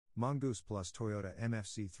Mongoose Plus Toyota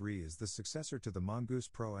MFC3 is the successor to the Mongoose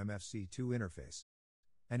Pro MFC2 interface,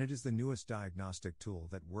 and it is the newest diagnostic tool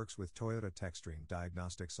that works with Toyota Techstream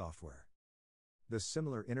diagnostic software. The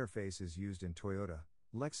similar interface is used in Toyota,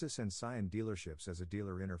 Lexus and Scion dealerships as a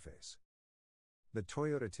dealer interface. The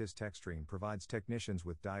Toyota TIS Techstream provides technicians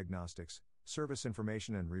with diagnostics, service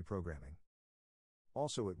information and reprogramming.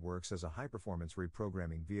 Also, it works as a high-performance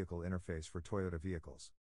reprogramming vehicle interface for Toyota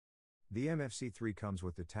vehicles. The MFC3 comes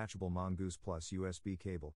with detachable Mongoose Plus USB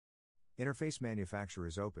cable. Interface manufacturer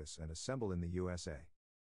is Opus and assembled in the USA.